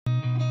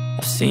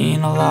I've seen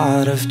a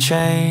lot of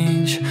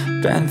change,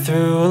 been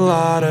through a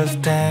lot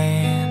of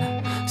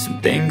pain.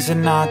 Some things are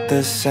not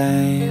the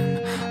same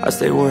as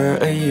they were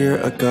a year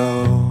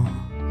ago.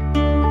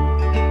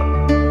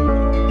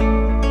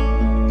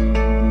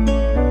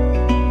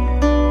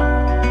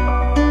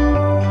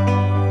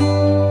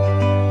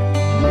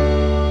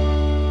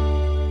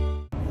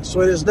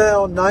 So it is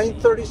now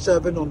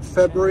 9:37 on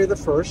February the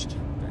 1st,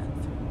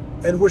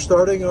 and we're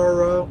starting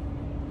our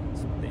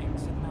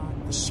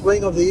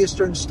swing of the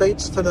eastern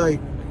states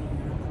tonight.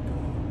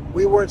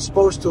 We weren't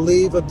supposed to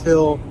leave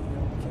until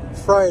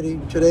Friday,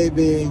 today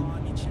being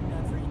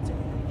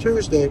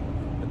Tuesday,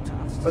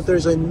 but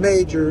there's a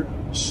major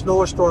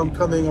snowstorm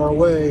coming our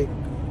way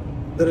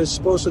that is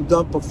supposed to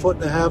dump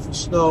 1.5 feet of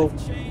snow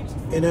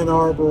in Ann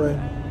Arbor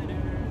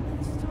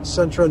and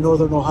central and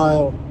northern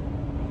Ohio.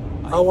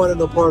 I wanted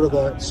no part of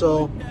that,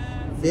 so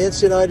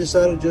Nancy and I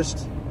decided to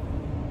just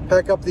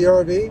pack up the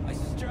RV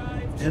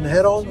and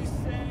head on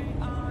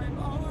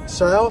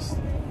south.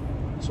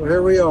 So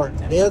here we are.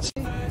 Nancy,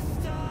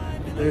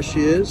 there she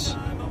is.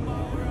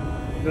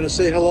 I'm gonna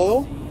say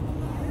hello.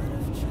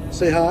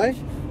 Say hi.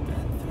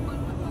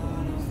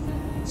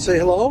 Say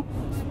hello.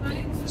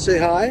 Say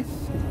hi.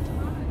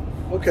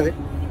 Okay.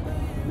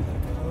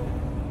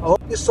 I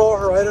hope you saw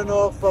her. I don't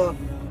know if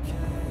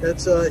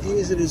it's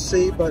easy to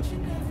see, but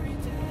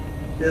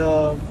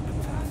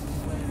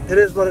it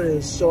is what it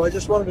is. So I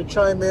just wanted to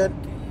chime in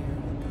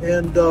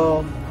and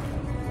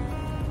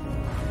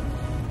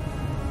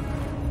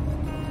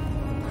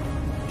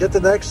get the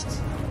next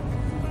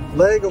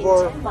leg of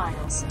our 10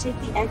 miles, take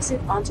the exit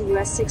onto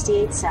US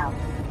 68 South.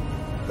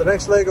 The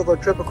next leg of our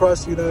trip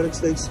across the United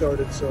States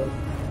started. So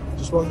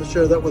just wanted to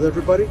share that with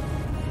everybody.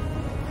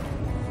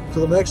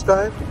 Till the next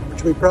time,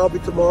 which will be probably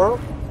tomorrow,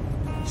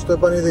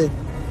 step on anything.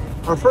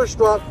 Our first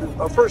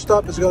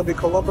stop is going to be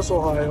Columbus,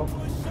 Ohio,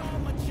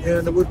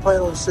 and we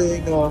plan on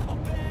seeing the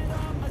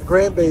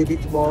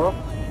grandbaby tomorrow,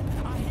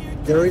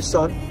 Gary's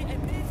son,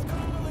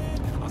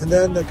 and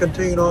then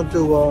continuing on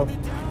to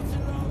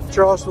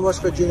Charleston,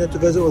 West Virginia to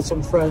visit with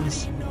some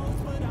friends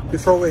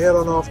before we head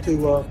on off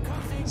to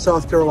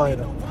South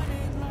Carolina.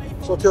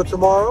 So till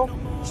tomorrow,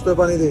 stay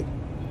by anything.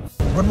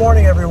 Good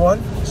morning,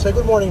 everyone. Say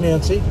good morning,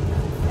 Nancy.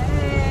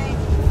 Hey.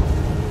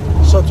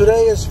 So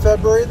today is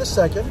February the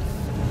 2nd,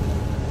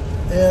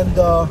 and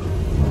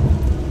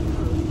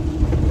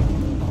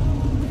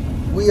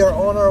we are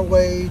on our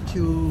way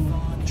to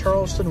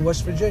Charleston,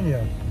 West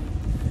Virginia.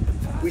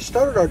 We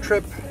started our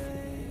trip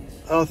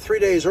 3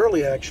 days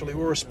early, actually.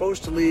 We were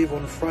supposed to leave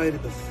on Friday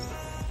the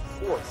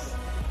 4th.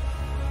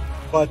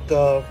 But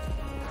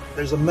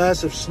there's a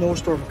massive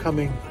snowstorm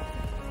coming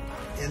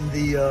in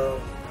the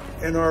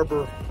Ann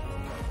Arbor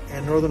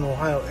and northern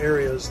Ohio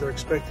areas. They're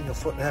expecting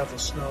 1.5 feet of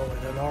snow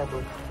in Ann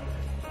Arbor.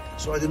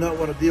 So I did not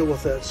want to deal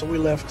with that. So we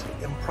left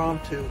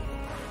impromptu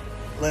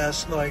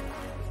last night.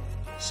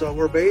 So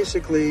we're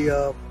basically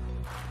on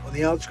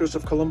the outskirts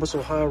of Columbus,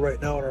 Ohio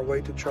right now on our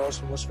way to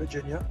Charleston, West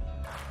Virginia.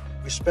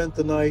 We spent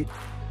the night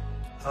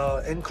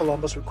in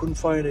Columbus. We couldn't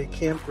find a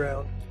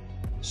campground,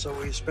 so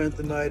we spent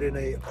the night in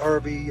a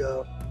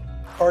RV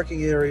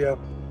parking area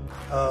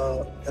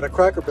at a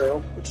Cracker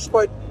Barrel, which is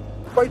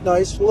quite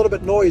nice, a little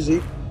bit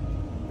noisy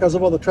because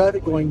of all the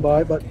traffic going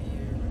by, but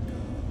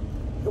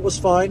it was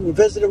fine. We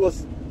visited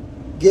with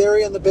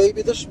Gary and the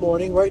baby this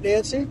morning, right,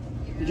 Nancy?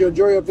 Did you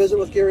enjoy your visit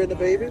with Gary and the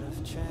baby?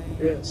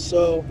 Yes,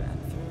 so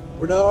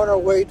we're now on our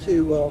way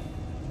to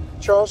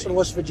Charleston,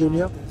 West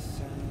Virginia.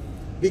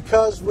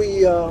 Because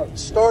we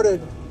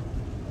started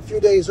a few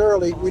days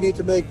early, we need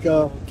to make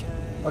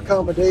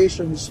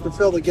accommodations to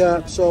fill the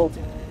gap. So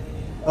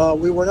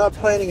we were not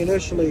planning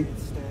initially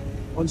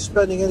on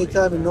spending any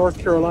time in North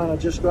Carolina,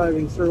 just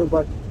driving through,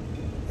 but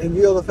in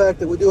view of the fact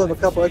that we do have a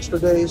couple extra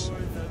days,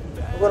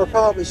 we're going to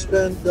probably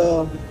spend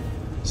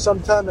some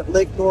time at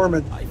Lake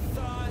Norman,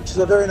 which is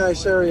a very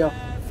nice area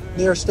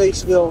near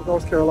Statesville,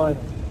 North Carolina.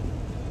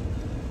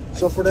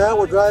 So for now,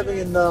 we're driving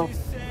in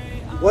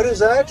what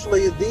is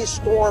actually the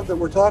storm that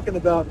we're talking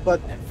about,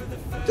 but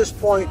at this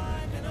point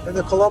in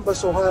the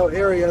Columbus, Ohio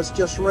area, it's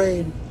just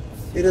rain.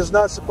 It is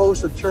not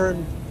supposed to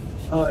turn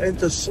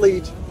into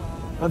sleet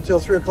until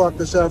 3 o'clock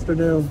this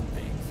afternoon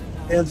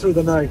and through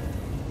the night.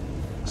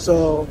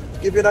 So to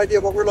give you an idea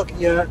of what we're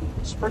looking at,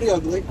 it's pretty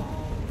ugly.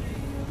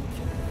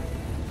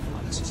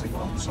 This is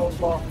so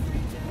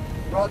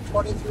Route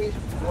 23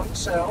 going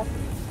south.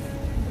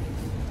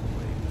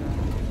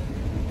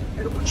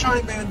 And we'll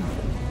chime in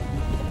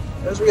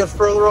as we get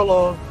further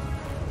along.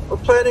 We're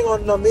planning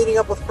on meeting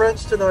up with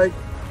friends tonight,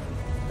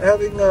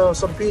 having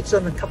some pizza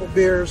and a couple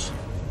beers,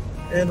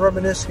 and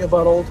reminiscing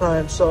about old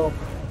times. So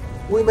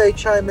we may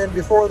chime in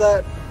before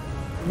that,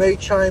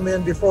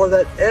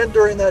 and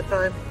during that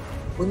time.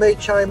 We may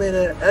chime in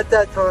at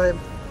that time,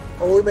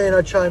 or we may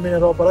not chime in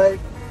at all, but I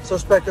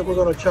suspect that we're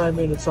going to chime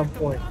in at some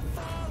point.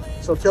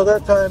 So till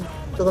that time,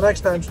 till the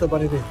next time, stay by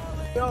anything.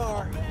 We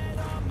are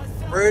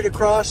ready to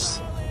cross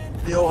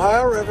the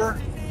Ohio River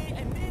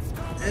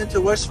into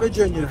West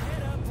Virginia.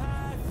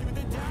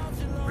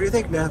 What do you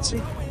think,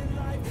 Nancy?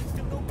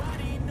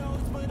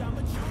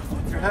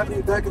 happy to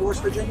be back in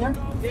West Virginia?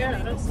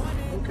 Yes.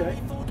 Okay.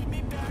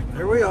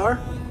 Here we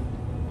are.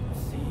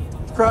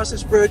 Across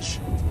this bridge,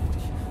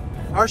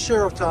 our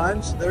share of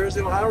times. There's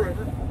the Ohio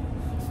River.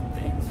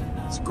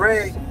 It's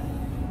gray.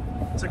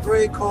 It's a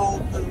gray,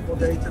 cold, miserable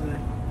day today.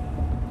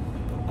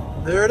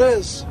 There it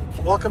is.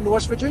 Welcome to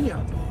West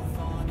Virginia.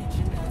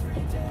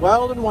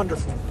 Wild and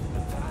wonderful.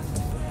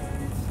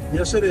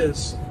 Yes, it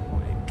is.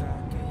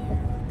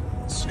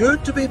 It's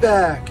good to be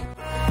back.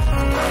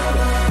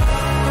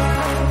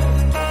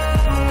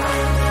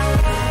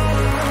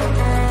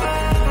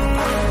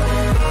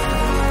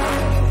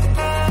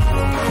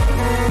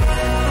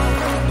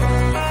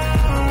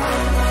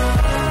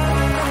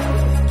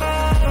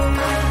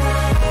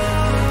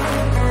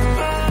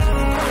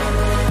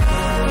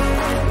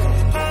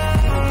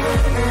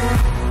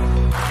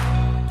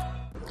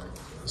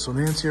 So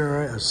Nancy and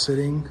I are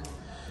sitting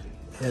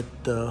at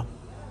the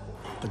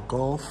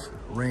Golf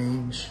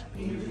Range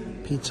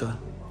Pizza.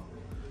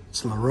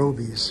 It's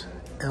Larobis,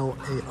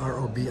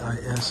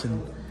 L-A-R-O-B-I-S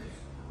in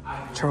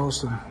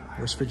Charleston,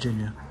 West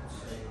Virginia.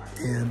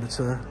 And it's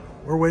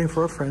we're waiting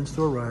for our friends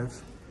to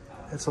arrive.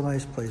 It's a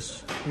nice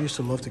place. We used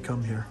to love to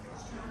come here.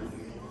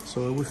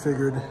 So we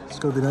figured it's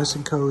gonna be nice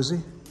and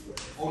cozy.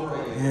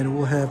 And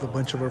we'll have a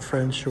bunch of our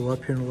friends show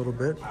up here in a little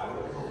bit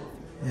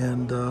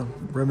and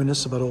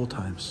reminisce about old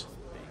times.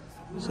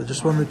 So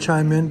just wanted to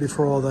chime in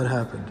before all that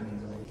happened.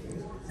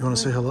 You want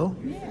to say hello?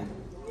 Yeah.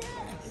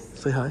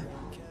 Say hi.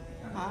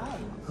 Hi.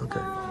 Okay.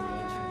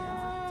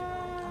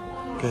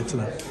 Okay, it's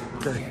enough.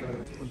 Okay.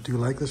 Do you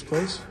like this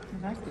place?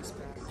 I like this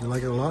place. You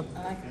like it a lot?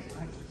 I like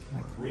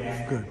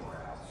it. Good.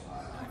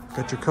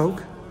 Got your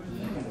Coke?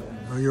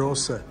 Oh, you're all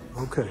set.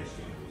 Okay.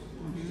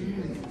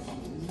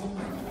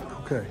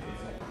 Okay.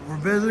 We're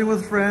visiting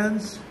with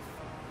friends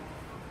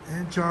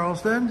in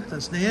Charleston.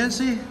 That's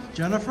Nancy,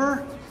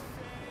 Jennifer,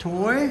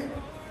 Toy,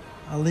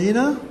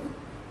 Alina.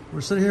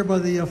 We're sitting here by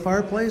the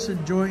fireplace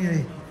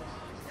enjoying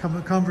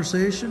a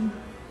conversation,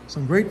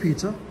 some great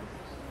pizza,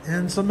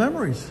 and some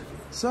memories.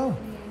 So,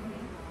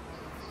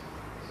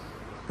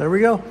 there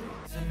we go.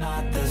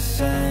 Not the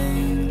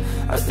same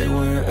as they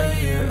were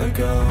a year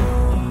ago,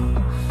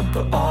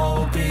 but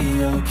all will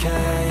be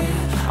okay.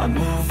 I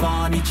move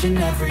on each and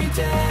every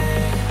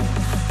day.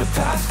 The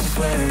past is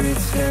where it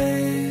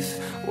stays,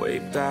 way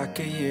back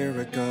a year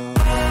ago.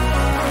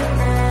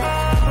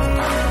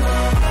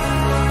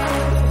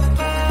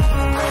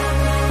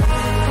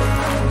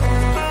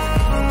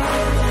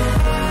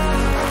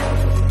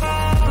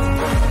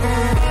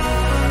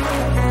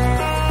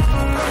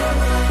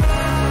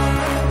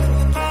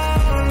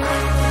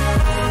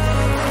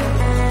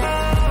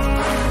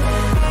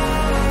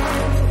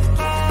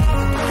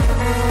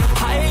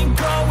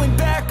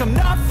 I'm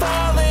not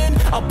falling.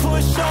 I'll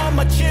push all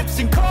my chips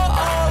and call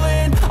all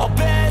in. I'll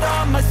bet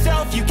on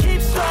myself, you keep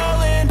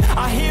stalling.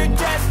 I hear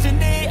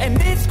destiny and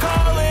it's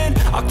calling.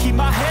 I'll keep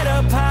my head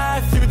up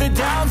high through the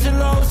downs and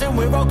lows, and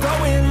we're all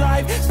going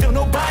live. Still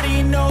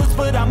nobody knows,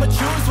 but I'ma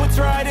choose what's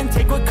right and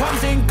take what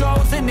comes and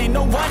goes. And ain't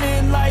no one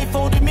in life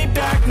holding me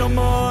back no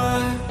more.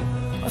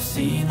 I've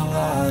seen a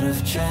lot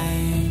of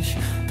change,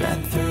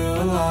 been through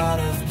a lot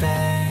of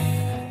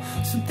pain.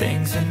 Some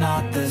things are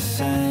not the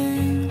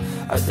same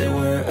as they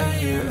were a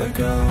year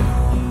ago,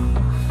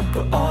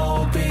 but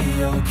all will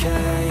be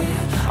okay.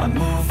 I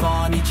move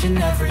on each and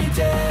every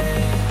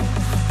day.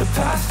 The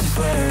past is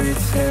where it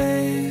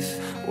stays,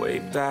 way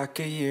back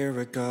a year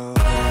ago.